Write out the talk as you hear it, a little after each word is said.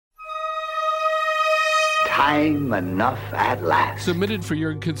Time enough at last. Submitted for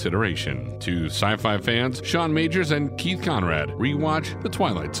your consideration to sci-fi fans Sean Majors and Keith Conrad. Rewatch The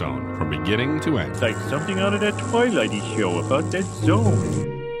Twilight Zone from beginning to end. It's like something out of that Twilighty show about that zone.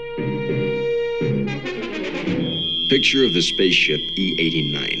 Picture of the spaceship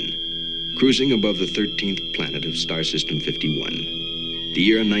E-89, cruising above the 13th planet of Star System 51, the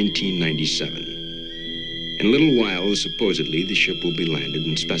year 1997. In a little while, supposedly, the ship will be landed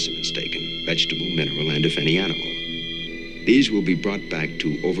and specimens taken, vegetable, mineral, and if any animal. These will be brought back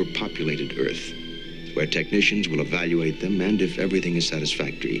to overpopulated Earth, where technicians will evaluate them and, if everything is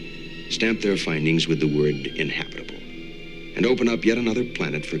satisfactory, stamp their findings with the word inhabitable, and open up yet another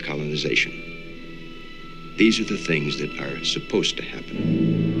planet for colonization. These are the things that are supposed to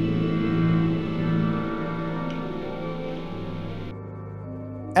happen.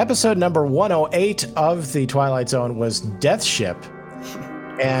 Episode number 108 of The Twilight Zone was Death Ship.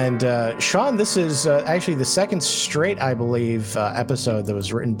 And Sean, this is actually the second straight, I believe, episode that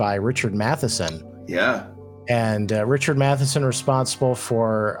was written by Richard Matheson. Yeah. And Richard Matheson responsible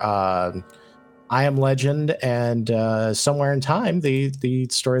for I Am Legend and Somewhere in Time, the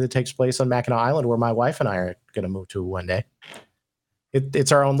story that takes place on Mackinac Island, where my wife and I are going to move to one day.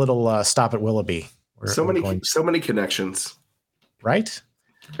 It's our own little stop at Willoughby. So many connections. Right?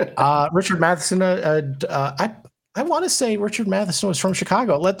 Richard Matheson, I want to say Richard Matheson was from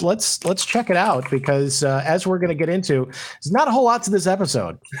Chicago. Let's check it out, because as we're going to get into, there's not a whole lot to this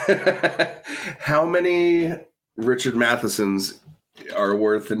episode. How many Richard Mathesons are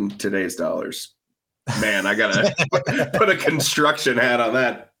worth in today's dollars? Man, I gotta put a construction hat on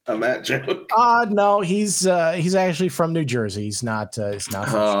that joke. No, he's actually from New Jersey. He's not.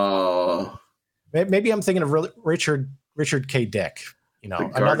 Oh, maybe I'm thinking of Richard K. Dick. You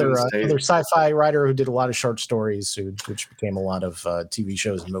know, another sci-fi writer who did a lot of short stories, which became a lot of TV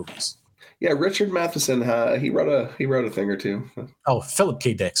shows and movies. Yeah, Richard Matheson. He wrote a thing or two. Oh, Philip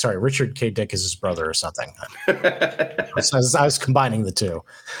K. Dick. Sorry, Richard K. Dick is his brother or something. I was combining the two.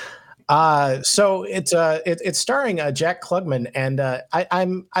 So it's starring Jack Klugman, and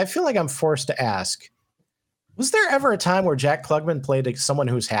I feel like I'm forced to ask: was there ever a time where Jack Klugman played someone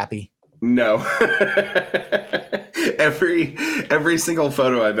who's happy? No. Every single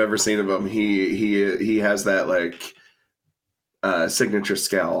photo I've ever seen of him, he has that like signature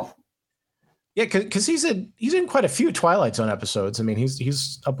scowl. Yeah, because he's in quite a few Twilight Zone episodes. I mean,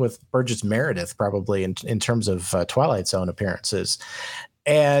 he's up with Burgess Meredith probably in terms of Twilight Zone appearances.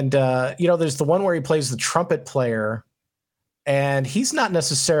 And there's the one where he plays the trumpet player, and he's not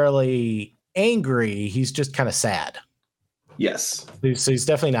necessarily angry. He's just kind of sad. Yes. So he's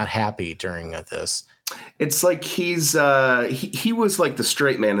definitely not happy during this. It's like he was like the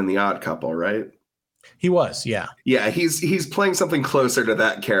straight man in The Odd Couple, right? He was, yeah. Yeah, he's playing something closer to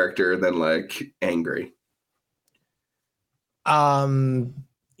that character than like angry.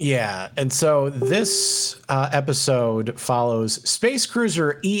 Yeah, and so this episode follows Space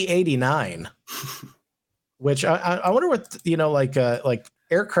Cruiser E-89, which I wonder what, like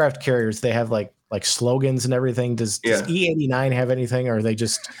aircraft carriers, they have like slogans and everything. Does E-89 have anything, or are they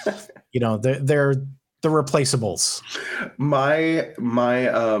just, they're the replaceables? My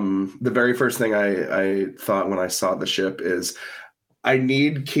the very first thing I thought when I saw the ship is, I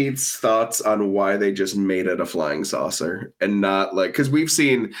need Keith's thoughts on why they just made it a flying saucer and not like, because we've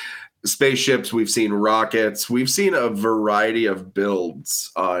seen spaceships, we've seen rockets, we've seen a variety of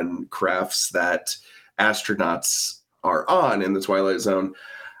builds on crafts that astronauts are on in the Twilight Zone.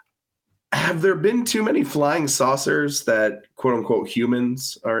 Have there been too many flying saucers that quote unquote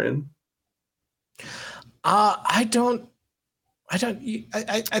humans are in? I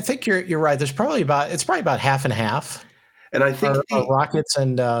think you're right. It's probably about half and half. And I think rockets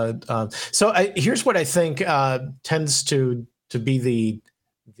and here's what I think tends to be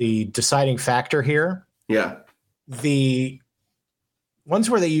the deciding factor here. Yeah. The ones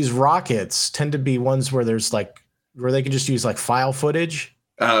where they use rockets tend to be ones where where they can just use like file footage.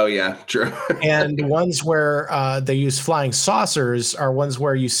 Oh yeah, true. And ones where they use flying saucers are ones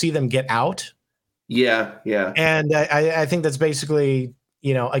where you see them get out. Yeah, yeah. And I think that's basically,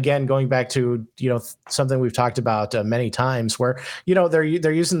 again, going back to, something we've talked about many times, where, they're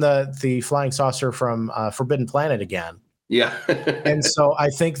using the flying saucer from Forbidden Planet again. Yeah. And so I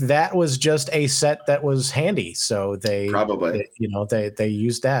think that was just a set that was handy. So they they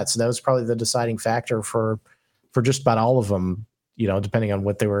used that. So that was probably the deciding factor for just about all of them, depending on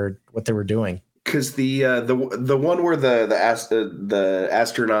what they were doing. Because the one where the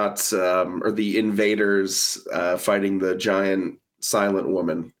astronauts or the invaders fighting the giant silent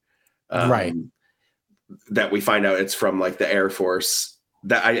woman, right? That we find out it's from like the Air Force.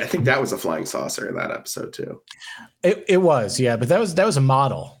 That I think that was a flying saucer in that episode too. It was, yeah, but that was a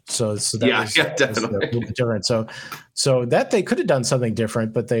model, so that was definitely a little bit different. So that they could have done something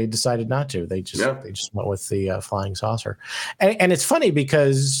different, but they decided not to. They just went with the flying saucer, and it's funny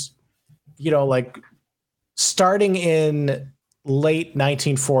because like starting in late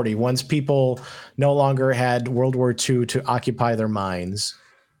 1940, once people no longer had World War II to occupy their minds,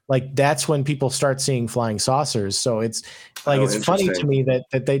 like that's when people start seeing flying saucers. So it's like it's funny to me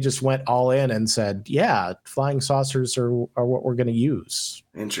that they just went all in and said, yeah, flying saucers are what we're going to use.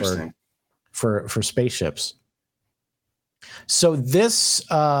 Interesting. For spaceships. So this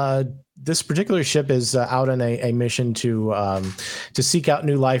particular ship is out on a mission to seek out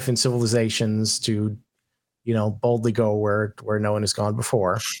new life and civilizations, to boldly go where no one has gone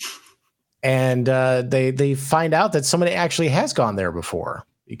before. And they find out that somebody actually has gone there before,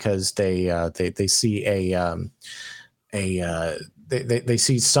 because they see they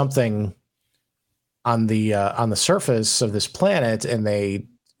see something on the surface of this planet, and they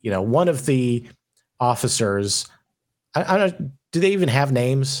one of the officers, I don't know, do they even have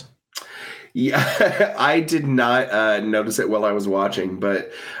names? Yeah, I did not notice it while I was watching,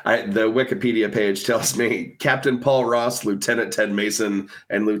 but the Wikipedia page tells me Captain Paul Ross, Lieutenant Ted Mason,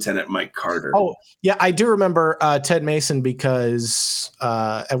 and Lieutenant Mike Carter. Oh, yeah, I do remember Ted Mason, because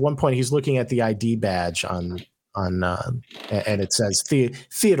at one point he's looking at the ID badge on and it says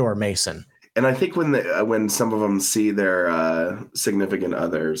Theodore Mason. And I think when some of them see their significant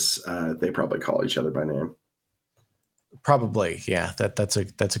others, they probably call each other by name. Probably, yeah. That's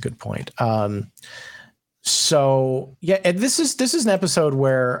a good point. So yeah, and this is an episode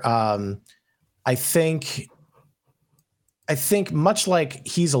where I think much like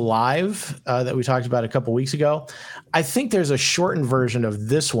He's Alive that we talked about a couple weeks ago, I think there's a shortened version of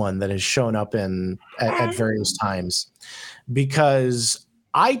this one that has shown up at various times, because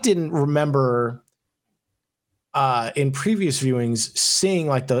I didn't remember in previous viewings seeing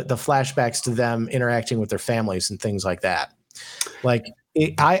like the flashbacks to them interacting with their families and things like that. Like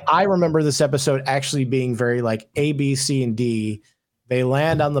I remember this episode actually being very like A, B, C, and D. They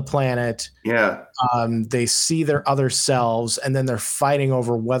land on the planet. Yeah. They see their other selves, and then they're fighting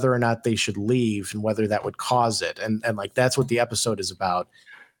over whether or not they should leave and whether that would cause it. And like that's what the episode is about,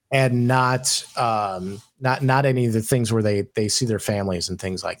 and not any of the things where they see their families and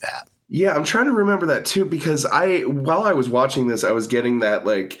things like that. Yeah, I'm trying to remember that too, because while I was watching this, I was getting that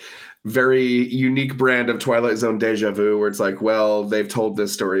like very unique brand of Twilight Zone deja vu, where it's like, well, they've told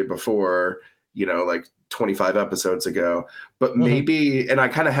this story before, like 25 episodes ago, but maybe, and I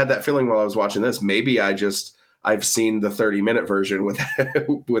kind of had that feeling while I was watching this, maybe I've seen the 30-minute version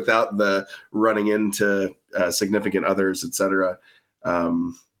without the running into significant others, etc.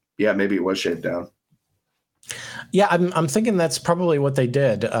 Yeah, maybe it was shaved down. Yeah, I'm thinking that's probably what they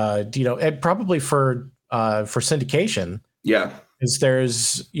did. And probably for syndication. Yeah, is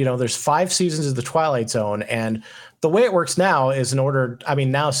there's 5 seasons of the Twilight Zone, and the way it works now is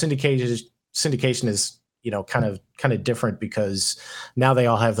now syndication is kind of different, because now they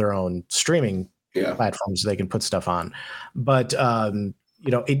all have their own streaming platforms they can put stuff on. But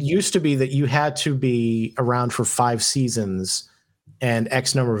it used to be that you had to be around for 5 seasons and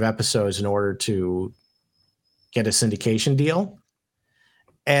X number of episodes in order to get a syndication deal.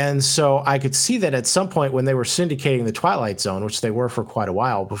 And so I could see that at some point when they were syndicating the Twilight Zone, which they were for quite a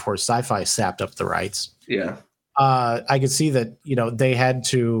while before Sci-Fi sapped up the rights. Yeah. I could see that, they had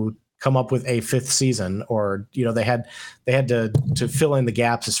to come up with a 5th season, or, they had to fill in the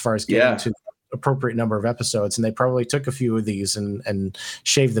gaps as far as getting to the appropriate number of episodes. And they probably took a few of these and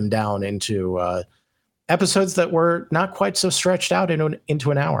shaved them down into episodes that were not quite so stretched out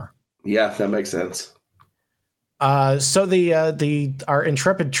into an hour. Yeah, that makes sense. So our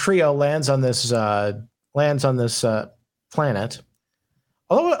intrepid trio lands on this planet.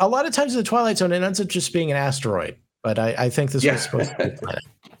 Although a lot of times in the Twilight Zone it ends up just being an asteroid, but I think this was supposed to be a planet.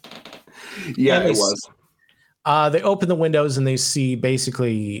 Yeah, it was. They open the windows and they see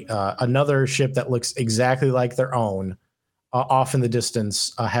basically another ship that looks exactly like their own off in the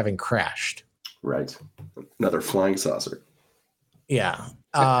distance, having crashed. Right, another flying saucer. Yeah.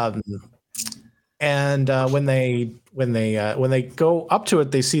 And when they go up to it,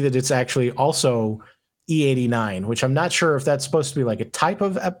 they see that it's actually also E89, which I'm not sure if that's supposed to be like a type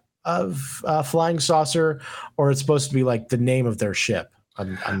of flying saucer, or it's supposed to be like the name of their ship.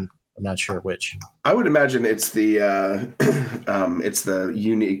 I'm not sure which. I would imagine it's the it's the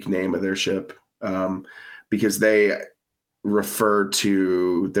unique name of their ship, because they refer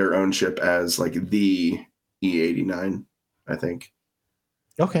to their own ship as like the E89, I think.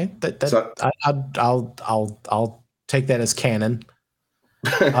 Okay, I'll take that as canon.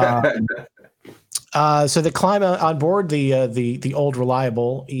 So they climb on board the old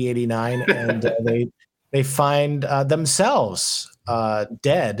reliable E89, and they find themselves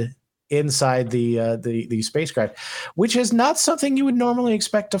dead inside the spacecraft, which is not something you would normally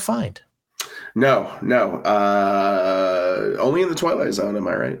expect to find. No. Only in the Twilight Zone, am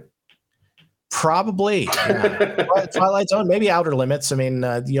I right? Probably. Yeah. Twilight Zone, maybe Outer Limits. I mean,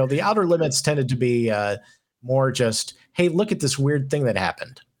 the Outer Limits tended to be more just, hey, look at this weird thing that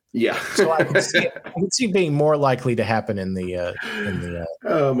happened. Yeah. So I could see it being more likely to happen in the.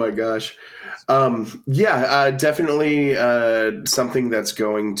 Oh my gosh. Definitely something that's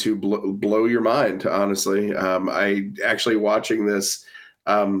going to blow your mind. Honestly, I actually watching this,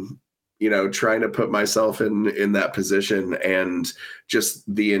 trying to put myself in that position, and just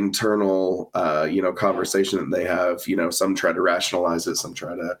the internal, conversation that they have. Some try to rationalize it, some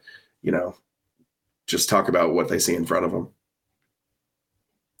try to, just talk about what they see in front of them.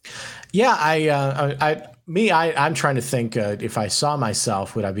 Yeah, I'm trying to think if I saw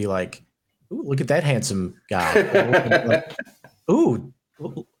myself, would I be like, ooh, look at that handsome guy. Ooh,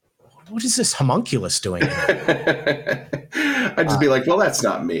 what is this homunculus doing here? I'd just be like, well, that's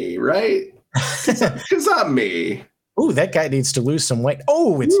not me, right? It's not me. Ooh, that guy needs to lose some weight.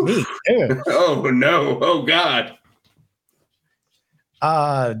 Oh, it's me. Ew. Oh, no. Oh, God.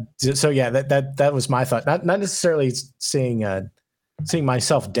 So yeah, that was my thought. Not necessarily seeing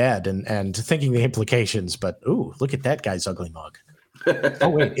myself dead and thinking the implications, but ooh, look at that guy's ugly mug. Oh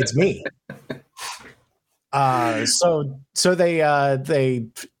wait, it's me. So they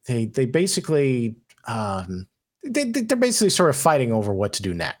basically they're basically sort of fighting over what to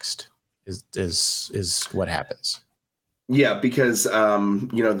do next. Is what happens. Yeah, because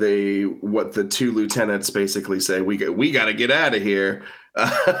what the two lieutenants basically say, we got to get out of here.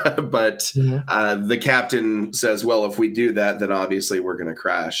 But the captain says, well, if we do that, then obviously we're going to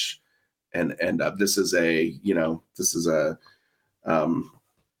crash and end up. This is a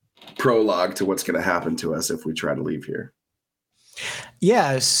prologue to what's going to happen to us if we try to leave here.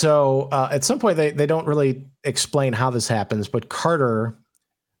 Yeah. So at some point they don't really explain how this happens, but Carter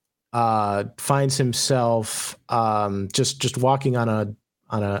finds himself just walking on a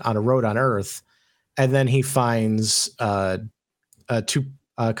road on Earth, and then he finds a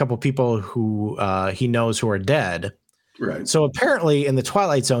couple people who he knows who are dead. Right. So apparently in the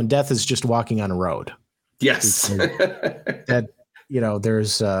Twilight Zone, death is just walking on a road. Yes. That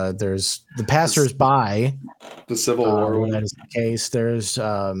there's the passers-by. The Civil War. When that is the case. There's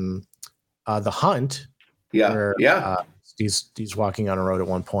the Hunt. Yeah. Where, yeah. He's walking on a road at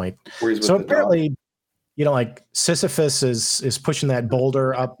one point. So apparently, like Sisyphus is pushing that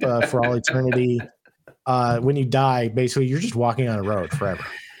boulder up for all eternity. When you die, basically, you're just walking on a road forever.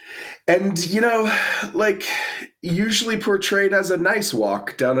 And, usually portrayed as a nice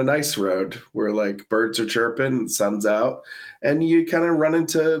walk down a nice road where like birds are chirping, sun's out, and you kind of run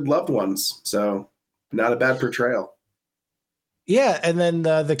into loved ones. So not a bad portrayal. Yeah, and then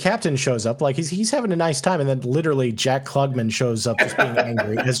the captain shows up, like he's having a nice time, and then literally Jack Klugman shows up just being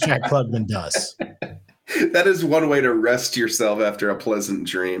angry, as Jack Klugman does. That is one way to rest yourself after a pleasant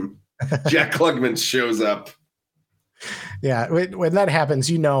dream. Jack Klugman shows up. Yeah, when that happens,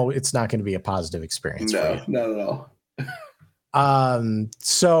 it's not going to be a positive experience. No, for you. not at all.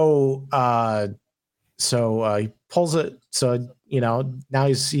 So he pulls it. So now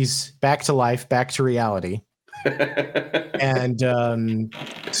he's back to life, back to reality. And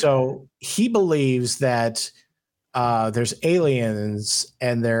so he believes that there's aliens,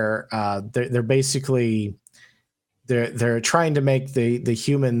 and they're basically they're trying to make the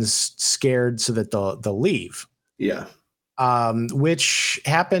humans scared so that they'll leave. Yeah. Which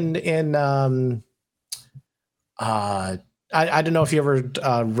happened in I don't know if you ever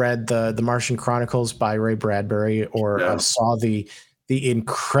read the Martian Chronicles by Ray Bradbury, or saw the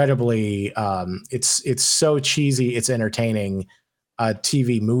incredibly it's so cheesy, it's entertaining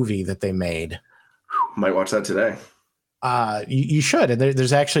TV movie that they made. Might watch that today. You should. And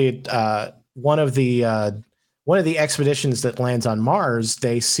there's actually one of the expeditions that lands on Mars.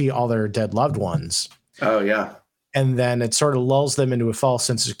 They see all their dead loved ones. Oh yeah. And then it sort of lulls them into a false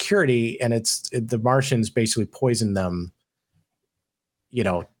sense of security, and the Martians basically poison them,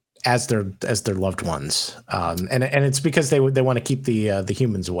 as their loved ones, and it's because they want to keep the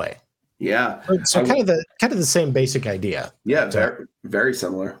humans away. Yeah. So kind of the same basic idea. Yeah, very, very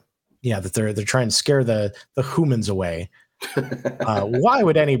similar. Yeah, that they're trying to scare the humans away. Why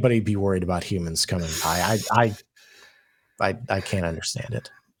would anybody be worried about humans coming by? I can't understand it.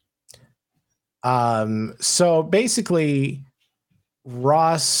 So basically,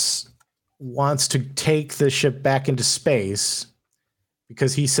 Ross wants to take the ship back into space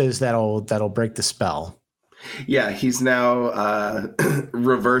because he says that'll break the spell. Yeah, he's now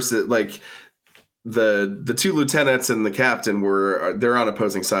reverse it. Like the two lieutenants and the captain they're on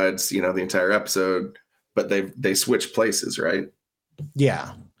opposing sides, the entire episode, but they switch places, right?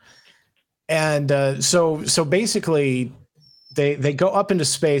 Yeah. And so basically they go up into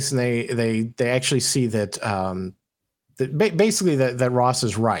space, and they actually see that basically that Ross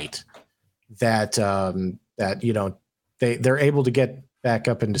is right, that they're able to get back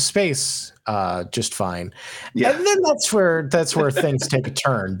up into space just fine. Yeah. And then that's where things take a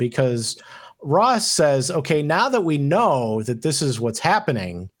turn, because Ross says, okay, now that we know that this is what's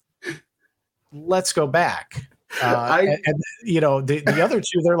happening, let's go back. The other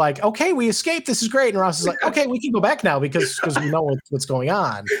two, they're like, okay, we escaped, this is great. And Ross is like, okay, we can go back now because we know what's going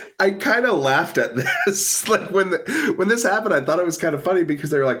on. I kind of laughed at this. Like when this happened, I thought it was kind of funny because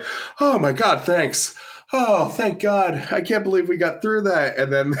they were like, oh my God, thanks. Oh, thank God. I can't believe we got through that.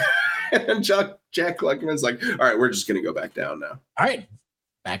 And then Jack Klugman's like, all right, we're just going to go back down now. All right,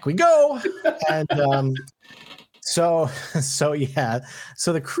 back we go. And So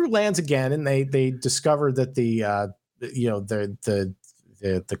the crew lands again, and they discover that the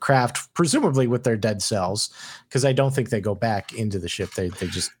craft, presumably with their dead selves, because I don't think they go back into the ship. They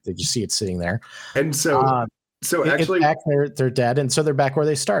just see it sitting there. And so actually back, they're dead, and so they're back where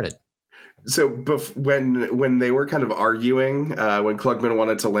they started. So when they were kind of arguing, when Klugman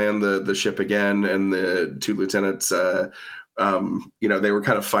wanted to land the ship again, and the two lieutenants, they were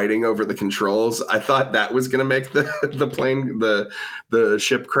kind of fighting over the controls. I thought that was going to make the plane, the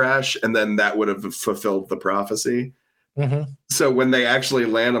ship crash, and then that would have fulfilled the prophecy. Mm-hmm. So when they actually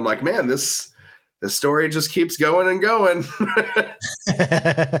land, I'm like, man, this story just keeps going and going.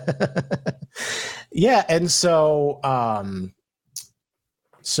 Yeah, and so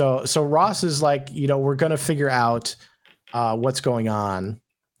Ross is like, we're going to figure out what's going on.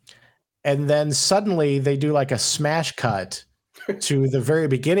 And then suddenly they do like a smash cut to the very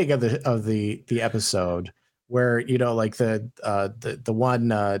beginning of the episode, where like the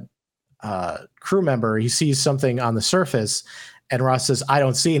one crew member, he sees something on the surface, and Ross says, "I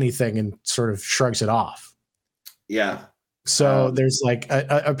don't see anything," and sort of shrugs it off. Yeah. So there's like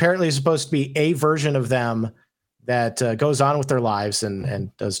apparently supposed to be a version of them that goes on with their lives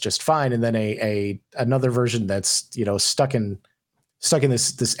and does just fine, and then another version that's stuck in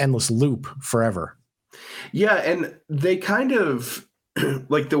this endless loop forever. Yeah, and they kind of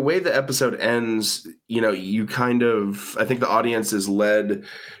like the way the episode ends, you kind of, I think the audience is led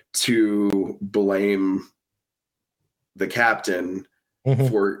to blame the captain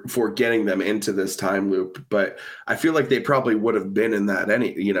mm-hmm. for getting them into this time loop, but I feel like they probably would have been in that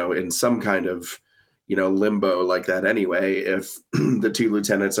in some kind of limbo like that anyway, if the two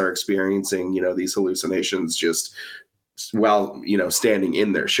lieutenants are experiencing these hallucinations just while standing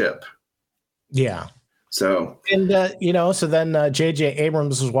in their ship. Yeah. So and so then J.J.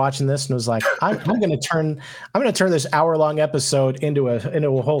 Abrams was watching this and was like, I'm going to turn this hour-long episode into a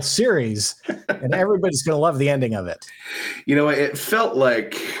whole series, and everybody's going to love the ending of it. It felt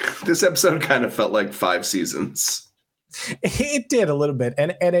like this episode kind of felt like 5 seasons. It did a little bit,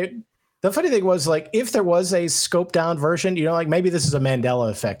 and the funny thing was, like, if there was a scoped down version, like maybe this is a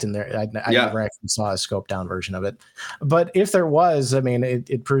Mandela effect in there. I never actually saw a scoped down version of it, but if there was, I mean,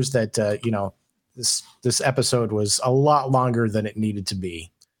 it proves that this episode was a lot longer than it needed to be.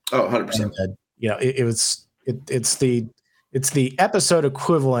 Oh, 100%. And, it's the episode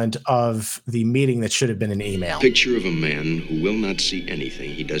equivalent of the meeting that should have been an email. Picture of a man who will not see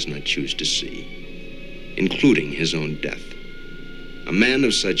anything he does not choose to see, including his own death. A man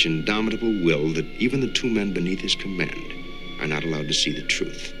of such indomitable will that even the 2 men beneath his command are not allowed to see the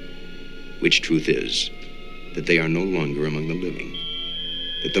truth. Which truth is that they are no longer among the living.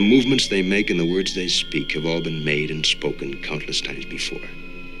 That the movements they make and the words they speak have all been made and spoken countless times before,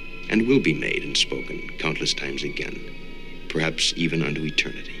 and will be made and spoken countless times again, perhaps even unto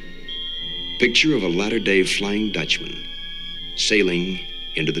eternity. Picture of a latter-day Flying Dutchman sailing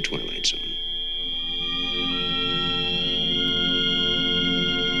into the Twilight Zone.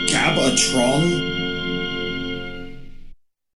 Gabatron?